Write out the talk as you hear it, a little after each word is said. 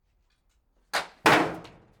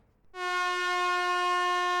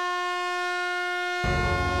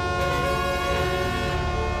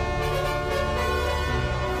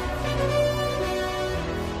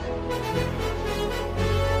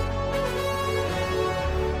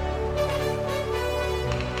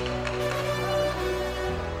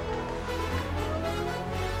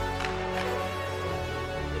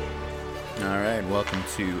and welcome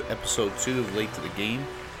to episode 2 of Late to the Game.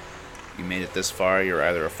 If you made it this far, you're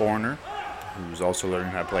either a foreigner who's also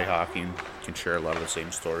learning how to play hockey and can share a lot of the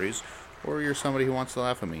same stories, or you're somebody who wants to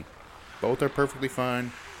laugh at me. Both are perfectly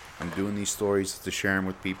fine. I'm doing these stories to share them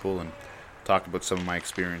with people and talk about some of my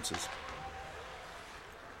experiences.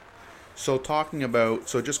 So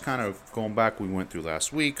just kind of going back, we went through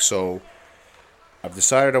last week, so I've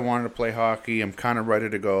decided I wanted to play hockey. I'm kind of ready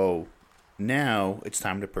to go. Now it's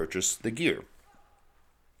time to purchase the gear.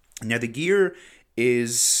 Now the gear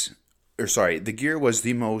was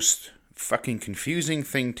the most fucking confusing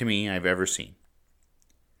thing to me I've ever seen.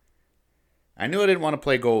 I knew I didn't want to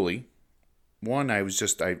play goalie. One, I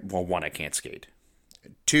can't skate.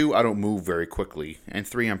 Two, I don't move very quickly. And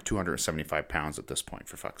three, I'm 275 pounds at this point,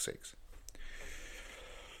 for fuck's sakes.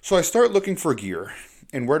 So I start looking for gear.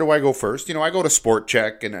 And where do I go first? I go to Sport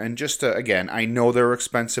Check, and just to, again, I know they're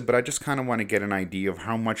expensive, but I just kind of want to get an idea of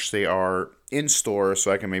how much they are in store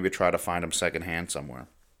so I can maybe try to find them secondhand somewhere.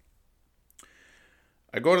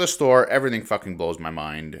 I go to the store, everything fucking blows my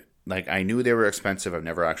mind. Like, I knew they were expensive, I've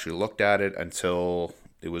never actually looked at it until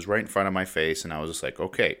it was right in front of my face, and I was just like,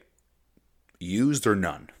 okay, used or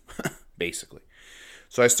none, basically.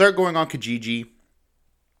 So I start going on Kijiji,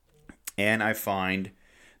 and I find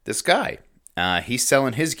this guy. He's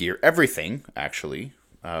selling his gear, everything, actually,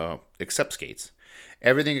 except skates.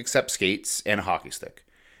 Everything except skates and a hockey stick.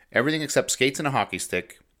 Everything except skates and a hockey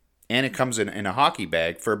stick, and it comes in a hockey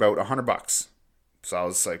bag for about $100. So I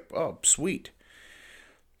was like, oh, sweet.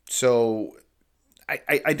 So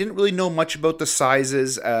I didn't really know much about the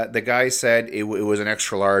sizes. The guy said it was an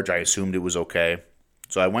extra large. I assumed it was okay.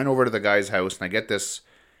 So I went over to the guy's house, and I get this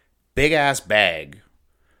big-ass bag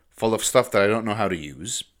full of stuff that I don't know how to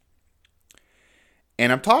use.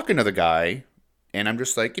 And I'm talking to the guy, and I'm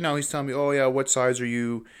just like, he's telling me, oh, yeah, what size are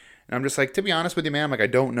you? And I'm just like, to be honest with you, man, I'm like, I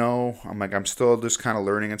don't know. I'm like, I'm still just kind of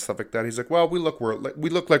learning and stuff like that. He's like, well, we look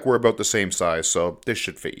like we're about the same size, so this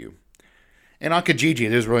should fit you. And on Kijiji,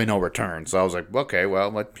 there's really no return. So I was like, okay,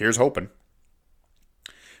 well, here's hoping.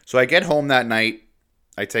 So I get home that night.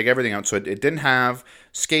 I take everything out. So it didn't have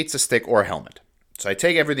skates, a stick, or a helmet. So I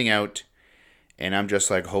take everything out, and I'm just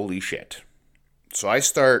like, holy shit. So I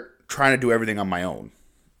start trying to do everything on my own.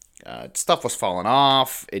 Stuff was falling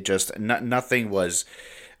off. It just, nothing was,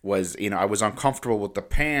 I was uncomfortable with the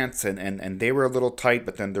pants, and they were a little tight,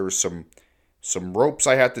 but then there was some ropes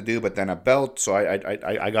I had to do, but then a belt, so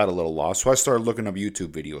I got a little lost. So I started looking up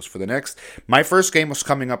YouTube videos. My first game was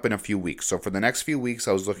coming up in a few weeks, so for the next few weeks,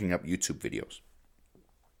 I was looking up YouTube videos.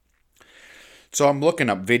 So I'm looking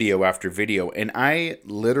up video after video, and I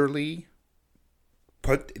literally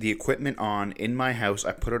put the equipment on in my house.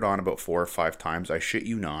 I put it on about 4 or 5 times. I shit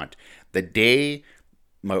you not. The day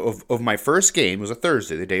of my first game was a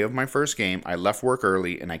Thursday. The day of my first game, I left work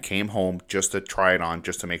early and I came home just to try it on,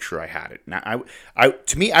 just to make sure I had it. Now,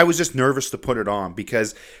 I was just nervous to put it on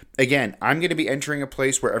because, again, I'm going to be entering a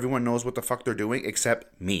place where everyone knows what the fuck they're doing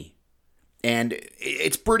except me. And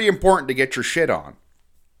it's pretty important to get your shit on.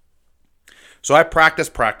 So I practice.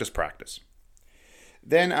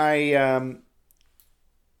 Then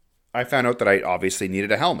I found out that I obviously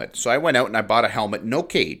needed a helmet. So I went out and I bought a helmet, no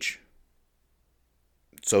cage.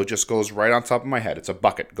 So it just goes right on top of my head. It's a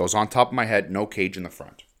bucket. Goes on top of my head, no cage in the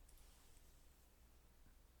front.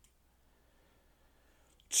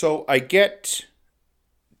 So I get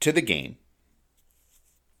to the game.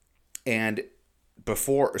 And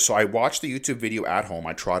so I watched the YouTube video at home.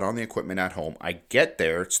 I tried on the equipment at home. I get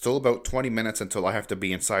there. It's still about 20 minutes until I have to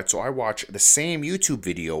be inside. So I watch the same YouTube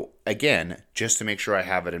video again just to make sure I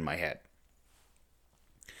have it in my head.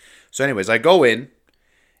 So anyways, I go in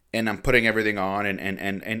and I'm putting everything on.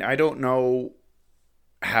 And I don't know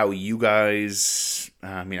how you guys...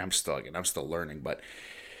 I'm still learning. But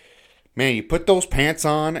man, you put those pants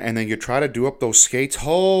on and then you try to do up those skates.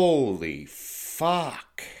 Holy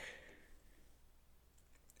fuck.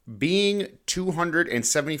 Being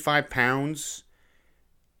 275 pounds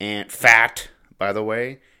and fat, by the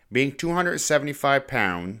way, being 275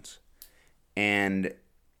 pounds and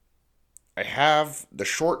I have the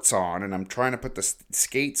shorts on and I'm trying to put the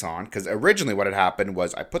skates on because originally what had happened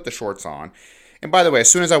was I put the shorts on and by the way, as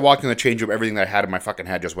soon as I walked in the change room, everything that I had in my fucking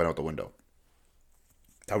head just went out the window.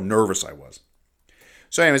 How nervous I was.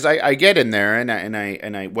 So anyways, I get in there and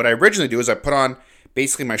I what I originally do is I put on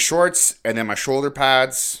basically my shorts and then my shoulder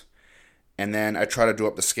pads, and then I try to do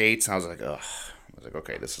up the skates, and I was like, ugh. I was like,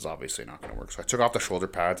 okay, this is obviously not going to work. So I took off the shoulder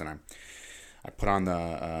pads, and I put on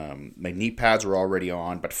my knee pads were already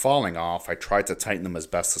on, but falling off. I tried to tighten them as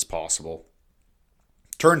best as possible.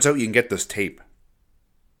 Turns out you can get this tape.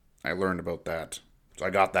 I learned about that. So I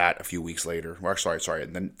got that a few weeks later. Or sorry,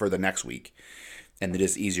 and then for the next week. and it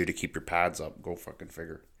is easier to keep your pads up. Go fucking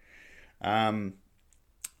figure.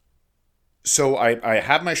 So I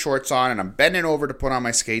have my shorts on and I'm bending over to put on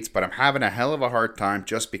my skates, but I'm having a hell of a hard time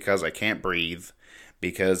just because I can't breathe.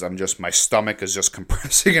 Because my stomach is just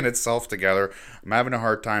compressing in itself together. I'm having a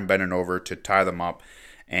hard time bending over to tie them up.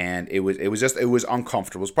 And it was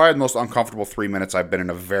uncomfortable. It was probably the most uncomfortable 3 minutes I've been in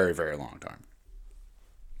a very, very long time.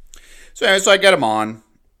 So anyway, so I get them on,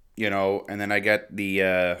 and then I get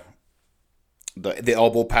the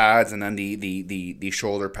elbow pads and then the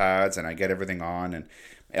shoulder pads, and I get everything on, and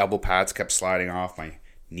my elbow pads kept sliding off, my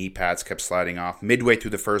knee pads kept sliding off. Midway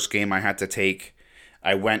through the first game,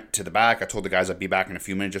 I went to the back. I told the guys I'd be back in a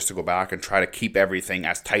few minutes just to go back and try to keep everything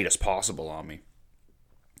as tight as possible on me.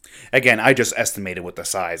 Again, I just estimated with the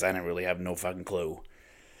size. I didn't really have no fucking clue.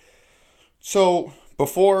 So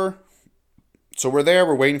we're there.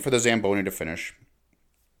 We're waiting for the Zamboni to finish.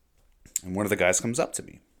 And one of the guys comes up to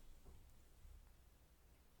me.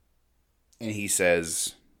 And he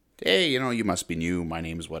says, hey, you must be new. My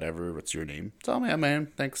name's whatever. What's your name? Tell me,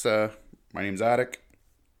 man. Thanks. My name's Attic.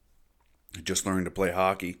 Just learning to play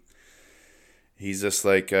hockey. He's just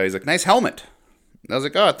like, nice helmet. I was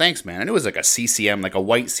like, oh, thanks, man. And it was like a CCM, like a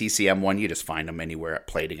white CCM one. You just find them anywhere at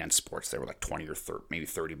Played Against Sports. They were like 20 or 30, maybe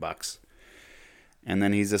 $30. And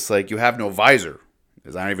then he's just like, you have no visor.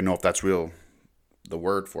 Because I don't even know if that's the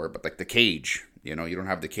word for it, but like the cage. You don't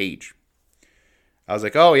have the cage. I was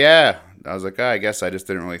like, oh, yeah. I was like, I guess I just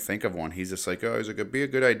didn't really think of one. He's just like, it'd be a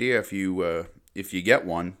good idea if you get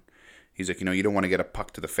one. He's like, you don't want to get a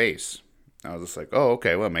puck to the face. I was just like, oh,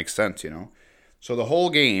 okay, well, it makes sense, So the whole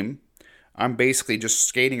game, I'm basically just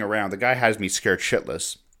skating around. The guy has me scared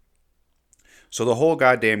shitless. So the whole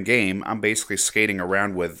goddamn game, I'm basically skating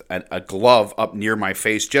around with a glove up near my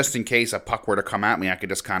face just in case a puck were to come at me. I could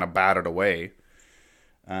just kind of bat it away.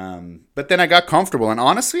 But then I got comfortable. And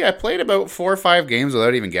honestly, I played about 4 or 5 games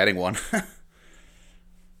without even getting one. I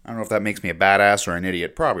don't know if that makes me a badass or an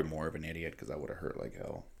idiot. Probably more of an idiot because I would have hurt like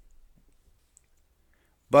hell.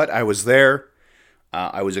 But I was there.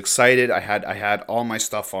 I was excited. I had all my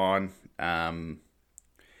stuff on.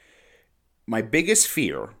 My biggest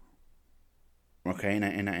fear, okay,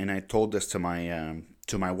 and I told this to my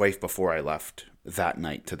wife before I left that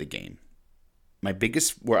night to the game. I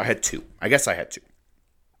had two. I guess I had two.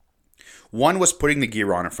 One was putting the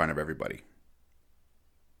gear on in front of everybody.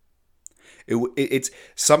 It's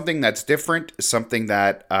something that's different. Something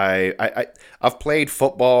that I've played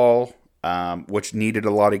football. Which needed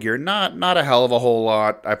a lot of gear. Not a hell of a whole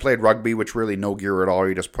lot. I played rugby, which really no gear at all.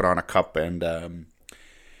 You just put on a cup and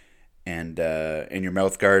your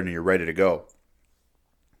mouth guard and you're ready to go.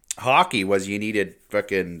 Hockey was you needed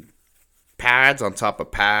fucking pads on top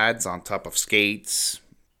of skates.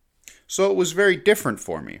 So it was very different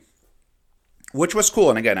for me. Which was cool,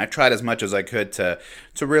 and again, I tried as much as I could to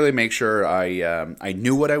really make sure I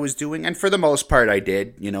knew what I was doing, and for the most part, I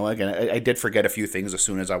did. Again, I did forget a few things as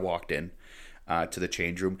soon as I walked in to the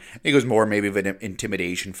change room. I think it was more maybe of an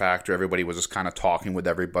intimidation factor. Everybody was just kind of talking with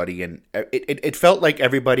everybody, and it felt like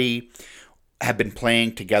everybody had been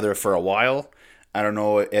playing together for a while. I don't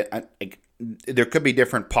know. There could be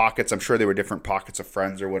different pockets. I'm sure there were different pockets of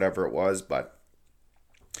friends or whatever it was, but.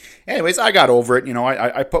 Anyways, I got over it.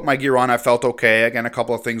 I put my gear on. I felt okay. Again, a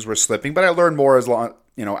couple of things were slipping, but I learned more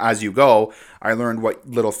as you go. I learned what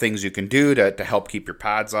little things you can do to help keep your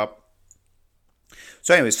pads up.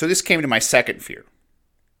 So anyways, this came to my second fear.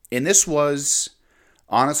 And this was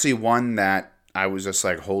honestly one that I was just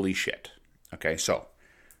like, holy shit. Okay, so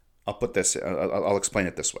I'll explain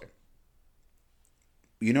it this way.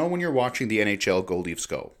 When you're watching the NHL Go Leafs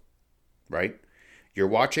Go, right? You're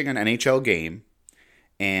watching an NHL game,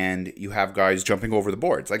 and you have guys jumping over the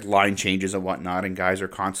boards, like line changes and whatnot, and guys are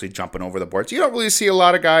constantly jumping over the boards. You don't really see a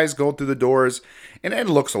lot of guys go through the doors, and it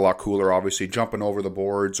looks a lot cooler, obviously, jumping over the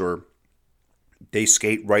boards, or they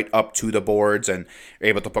skate right up to the boards and are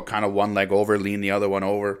able to put kind of one leg over, lean the other one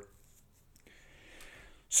over.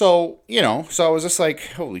 So, so I was just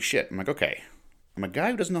like, holy shit. I'm like, okay, I'm a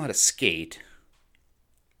guy who doesn't know how to skate,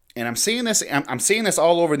 and I'm seeing this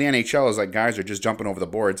all over the NHL as like guys are just jumping over the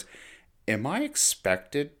boards. Am I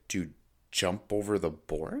expected to jump over the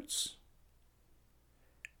boards?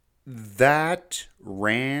 That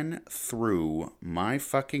ran through my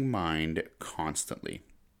fucking mind constantly.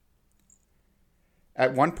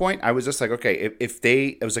 At one point, I was just like, okay,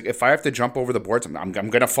 if I have to jump over the boards, I'm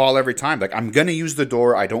going to fall every time. Like, I'm going to use the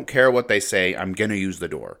door. I don't care what they say. I'm going to use the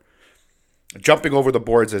door. Jumping over the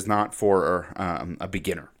boards is not for a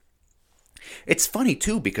beginner. It's funny,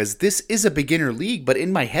 too, because this is a beginner league, but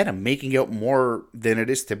in my head, I'm making out more than it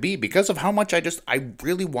is to be because of how much I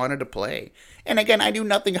really wanted to play. And again, I knew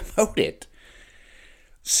nothing about it.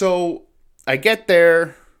 So I get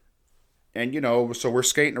there, and so we're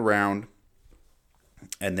skating around,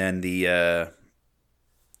 and then the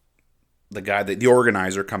guy, the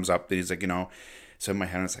organizer, comes up, and he's like, so in my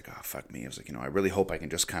head, it's like, oh, fuck me. I was like, I really hope I can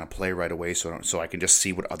just kind of play right away so I can just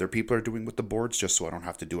see what other people are doing with the boards, just so I don't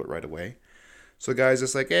have to do it right away. So the guy's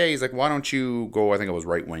just like, hey, he's like, why don't you go, I think it was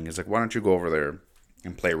right wing. He's like, why don't you go over there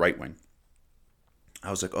and play right wing? I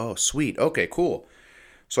was like, oh, sweet. Okay, cool.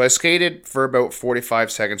 So I skated for about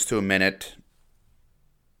 45 seconds to a minute.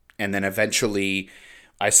 And then eventually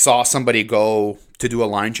I saw somebody go to do a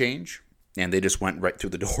line change, and they just went right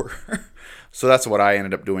through the door. So that's what I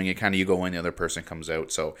ended up doing. It kind of, you go in, the other person comes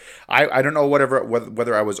out. So I don't know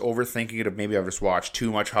whether I was overthinking it, or maybe I just watched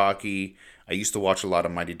too much hockey. I used to watch a lot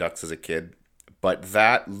of Mighty Ducks as a kid, but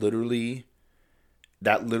that literally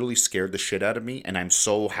scared the shit out of me, and I'm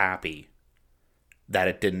so happy that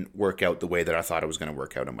it didn't work out the way that I thought it was going to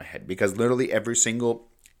work out in my head, because literally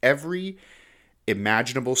every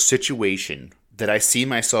imaginable situation that I see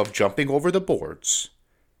myself jumping over the boards,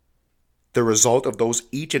 the result of those,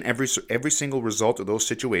 each and every single result of those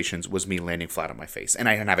situations, was me landing flat on my face, and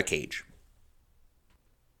I didn't have a cage.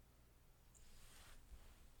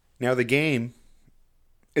 Now the game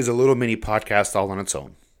is a little mini podcast all on its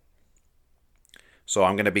own, so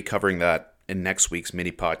I'm going to be covering that in next week's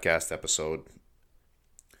mini podcast episode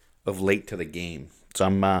of Late to the Game. So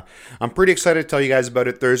I'm pretty excited to tell you guys about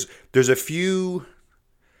it. There's a few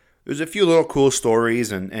little cool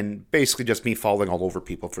stories, and basically just me falling all over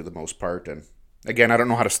people for the most part. And again, I don't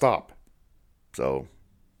know how to stop. So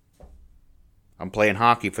I'm playing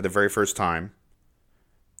hockey for the very first time,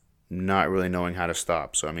 not really knowing how to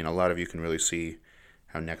stop. So I mean, a lot of you can really see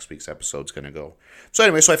how next week's episode's going to go. So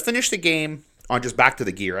anyway, so I finished the game. On just back to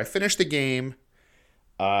the gear. I finished the game.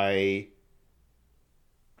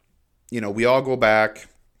 We all go back,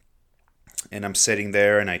 and I'm sitting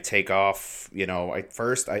there, and I take off, I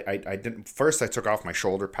took off my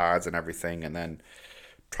shoulder pads and everything, and then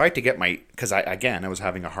tried to get because I was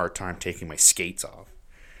having a hard time taking my skates off.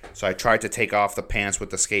 So I tried to take off the pants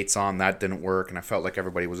with the skates on. That didn't work, and I felt like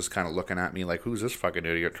everybody was just kind of looking at me like, who's this fucking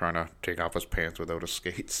idiot trying to take off his pants without his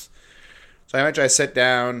skates? So I sit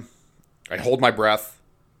down, I hold my breath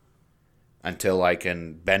until I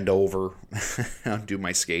can bend over, undo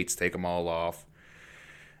my skates, take them all off,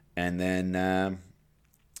 and then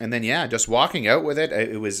yeah, just walking out with it.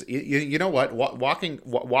 It was, you know what,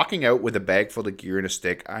 walking out with a bag full of gear and a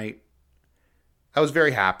stick. I was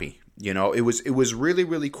very happy. It was really,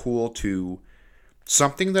 really cool to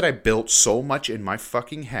something that I built so much in my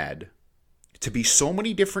fucking head to be so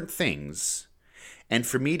many different things, and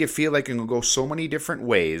for me to feel like it can go so many different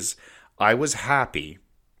ways. I was happy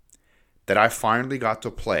that I finally got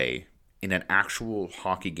to play in an actual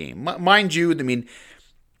hockey game. Mind you, I mean,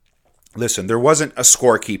 listen, there wasn't a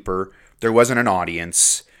scorekeeper, there wasn't an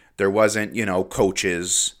audience, there wasn't,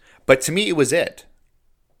 coaches, but to me, it was it.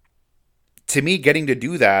 To me, getting to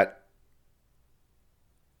do that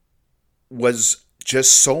was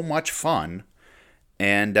just so much fun,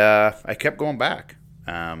 and I kept going back.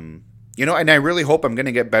 And I really hope I'm going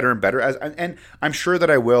to get better and better, and I'm sure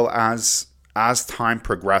that I will as time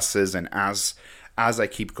progresses, and as I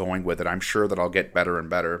keep going with it. I'm sure that I'll get better and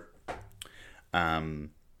better.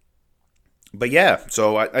 But yeah,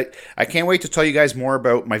 so I can't wait to tell you guys more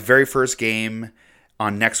about my very first game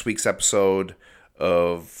on next week's episode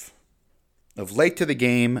of Late to the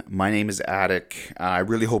Game. My name is Attic. I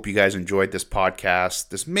really hope you guys enjoyed this podcast,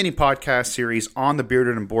 this mini podcast series on the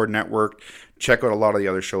Bearded and Bored Network. Check out a lot of the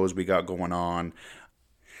other shows we got going on.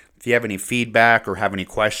 If you have any feedback or have any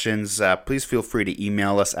questions, please feel free to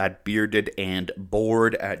email us at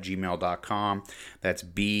beardedandbored@gmail.com. That's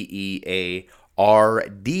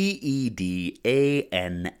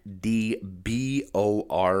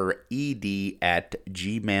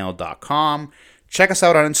beardedandbored@gmail.com. Check us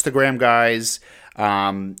out on Instagram, guys.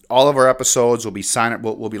 All of our episodes will be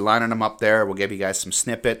we'll be lining them up there. We'll give you guys some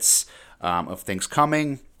snippets of things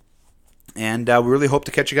coming. And we really hope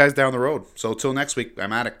to catch you guys down the road. So until next week,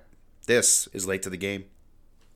 I'm Attic. This is Late to the Game.